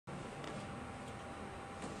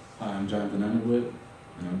Hi, I'm Jonathan Underwood,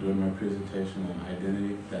 and I'm doing my presentation on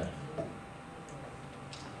identity theft.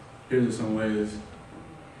 Here are some ways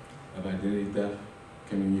of identity theft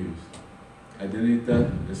can be used. Identity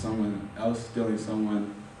theft is someone else stealing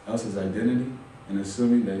someone else's identity and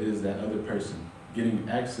assuming that it is that other person, getting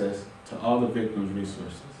access to all the victim's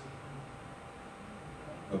resources.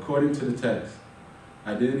 According to the text,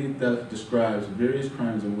 identity theft describes various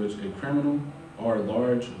crimes in which a criminal or a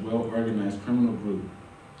large, well-organized criminal group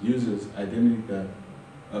uses identity theft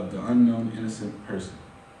of the unknown innocent person.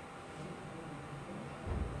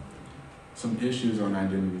 Some issues on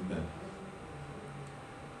identity theft.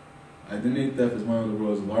 Identity theft is one of the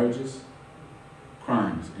world's largest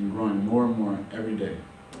crimes and growing more and more every day.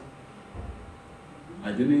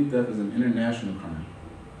 Identity theft is an international crime.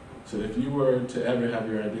 So if you were to ever have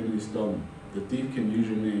your identity stolen, the thief can use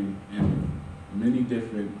your name in many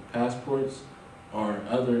different passports or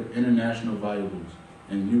other international valuables,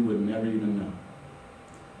 and you would never even know.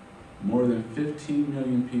 More than 15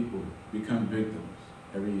 million people become victims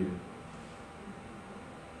every year.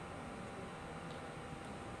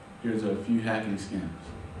 Here's a few hacking scams.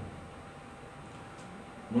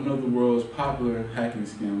 One of the world's popular hacking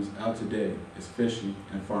scams out today is phishing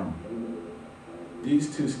and farming.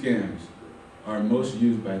 These two scams are most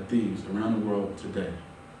used by thieves around the world today.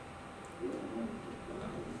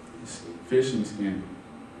 Phishing scam.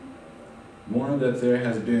 Warn that there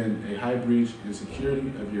has been a high breach in security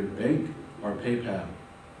of your bank or PayPal.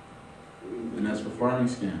 And that's for farming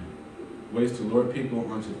scam. Ways to lure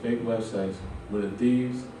people onto fake websites where the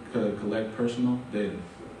thieves could collect personal data.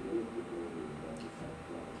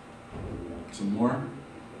 Some more.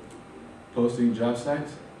 Posting job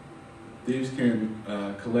sites. Thieves can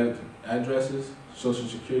collect addresses, social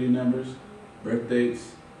security numbers, birth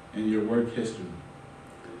dates, and your work history.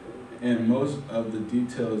 And most of the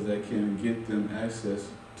details that can get them access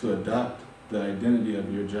to adopt the identity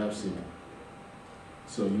of your job seeker.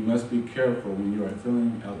 So you must be careful when you are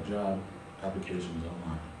filling out job applications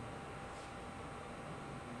online.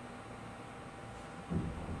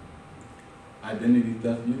 Identity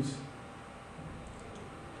theft use.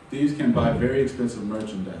 Thieves can buy very expensive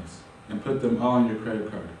merchandise and put them all on your credit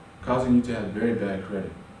card, causing you to have very bad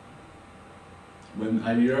credit. When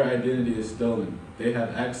your identity is stolen, they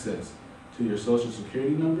have access to your social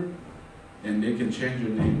security number, and they can change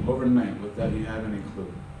your name overnight without you having a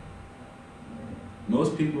clue.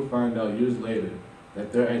 Most people find out years later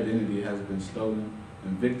that their identity has been stolen,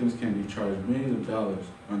 and victims can be charged millions of dollars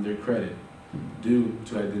on their credit due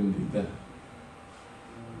to identity theft.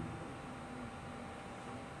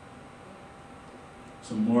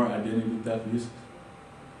 Some more identity theft uses.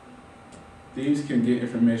 Thieves can get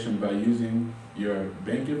information by using your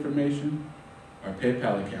bank information or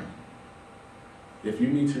PayPal account. If you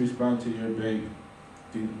need to respond to your bank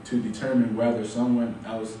to determine whether someone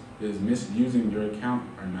else is misusing your account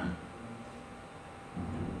or not.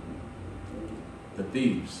 The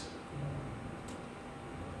thieves.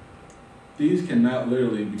 Thieves cannot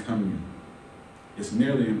literally become you. It's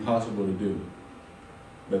nearly impossible to do.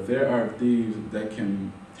 But there are thieves that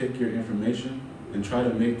can take your information and try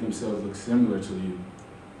to make themselves look similar to you,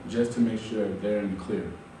 just to make sure they're in the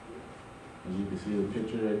clear. As you can see the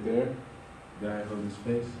picture right there, guy holding his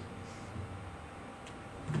face.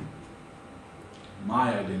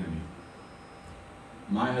 My identity.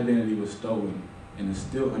 My identity was stolen and is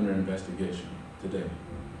still under investigation today.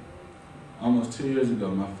 Almost 2 years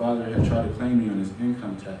ago, my father had tried to claim me on his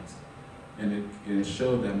income tax, and it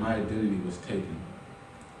showed that my identity was taken.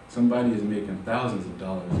 Somebody is making thousands of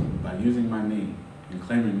dollars by using my name and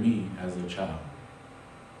claiming me as their child.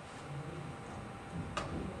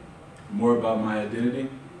 More about my identity.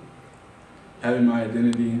 Having my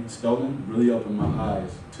identity stolen really opened my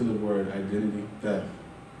eyes to the word identity theft.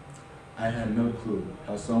 I had no clue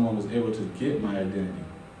how someone was able to get my identity.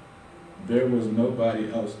 There was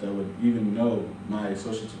nobody else that would even know my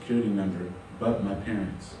social security number but my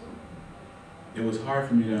parents. It was hard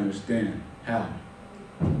for me to understand how.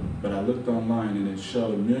 But I looked online and it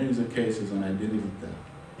showed millions of cases on identity theft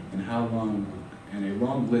and a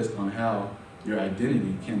long list on how your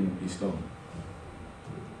identity can be stolen.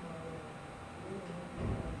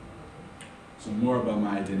 Some more about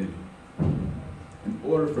my identity. In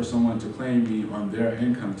order for someone to claim me on their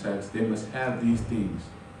income tax, they must have these things: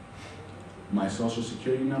 my social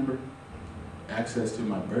security number, access to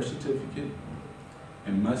my birth certificate,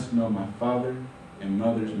 and must know my father and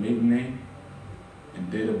mother's maiden name and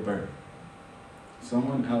date of birth.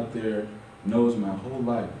 Someone out there knows my whole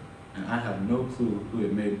life, and I have no clue who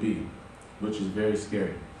it may be, which is very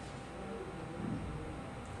scary.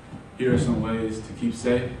 Here are some ways to keep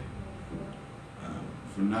safe.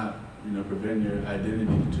 for not, preventing your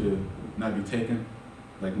identity to not be taken,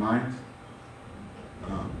 like mine.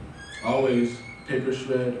 Always paper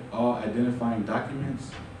shred all identifying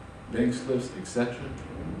documents, bank slips, etc.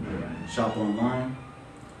 Shop online.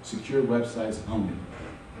 Secure websites only.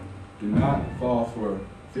 Do not fall for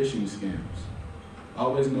phishing scams.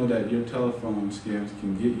 Always know that your telephone scams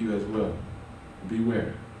can get you as well.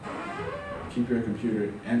 Beware. Keep your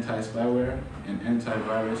computer anti-spyware and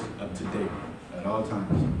antivirus up to date at all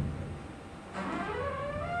times.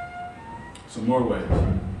 Some more ways.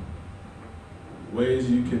 Ways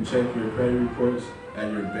you can check your credit reports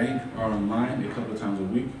at your bank or online a couple times a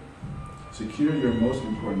week. Secure your most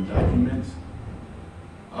important documents.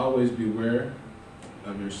 Always beware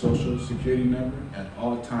of your social security number at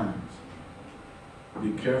all times.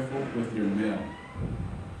 Be careful with your mail.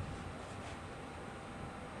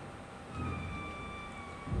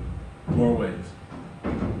 More ways.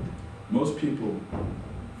 Most people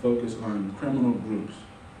focus on criminal groups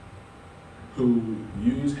who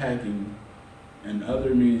use hacking and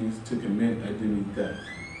other means to commit identity theft.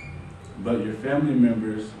 But your family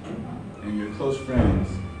members and your close friends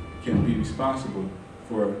can be responsible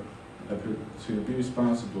for a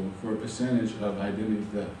percentage of identity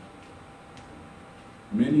theft.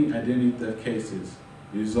 Many identity theft cases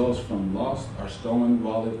results from lost or stolen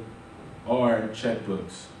wallet or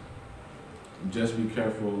checkbooks. Just be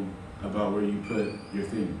careful about where you put your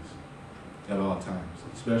things at all times,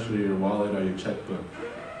 especially your wallet or your checkbook.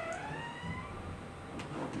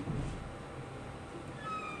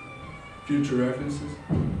 Future references,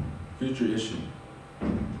 future issue.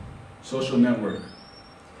 Social network.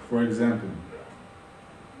 For example,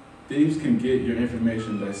 thieves can get your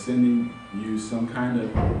information by sending you some kind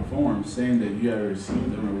of form saying that you have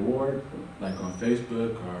received a reward, like on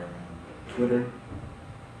Facebook or Twitter,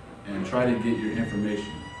 and try to get your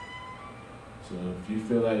information. So if you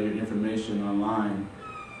fill out your information online,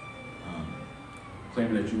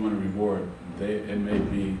 claiming that you want a reward, it may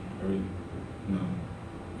be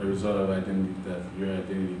a result of identity theft. Your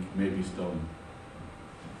identity may be stolen.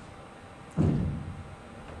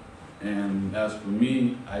 And as for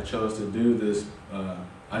me, I chose to do this.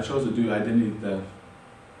 I chose to do identity theft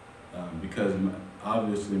because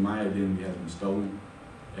obviously my identity has been stolen,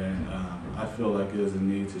 and I feel like there's a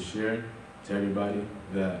need to share to everybody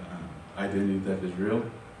that identity theft is real,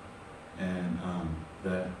 and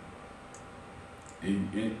that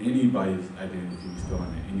anybody's identity can be stolen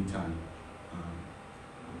at any time.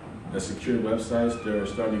 The secure websites, they're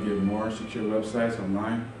starting to get more secure websites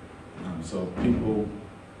online, so people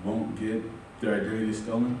won't get their identity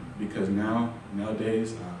stolen, because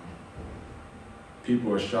nowadays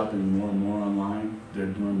people are shopping more and more online. They're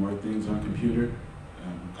doing more things on computer,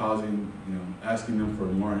 asking them for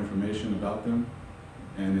more information about them,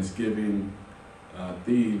 and it's giving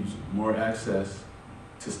thieves more access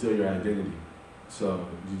to steal your identity. So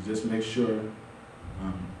you just make sure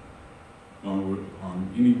on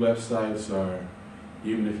any websites, or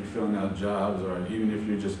even if you're filling out jobs, or even if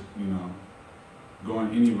you're just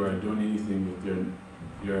going anywhere, doing anything with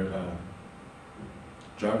your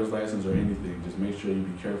driver's license or anything, just make sure you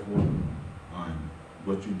be careful on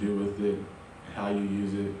what you do with it, how you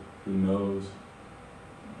use it, who knows,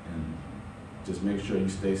 and just make sure you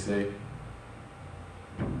stay safe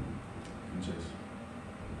and just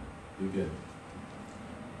be good.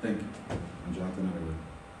 Thank you. I'm Jonathan Underwood.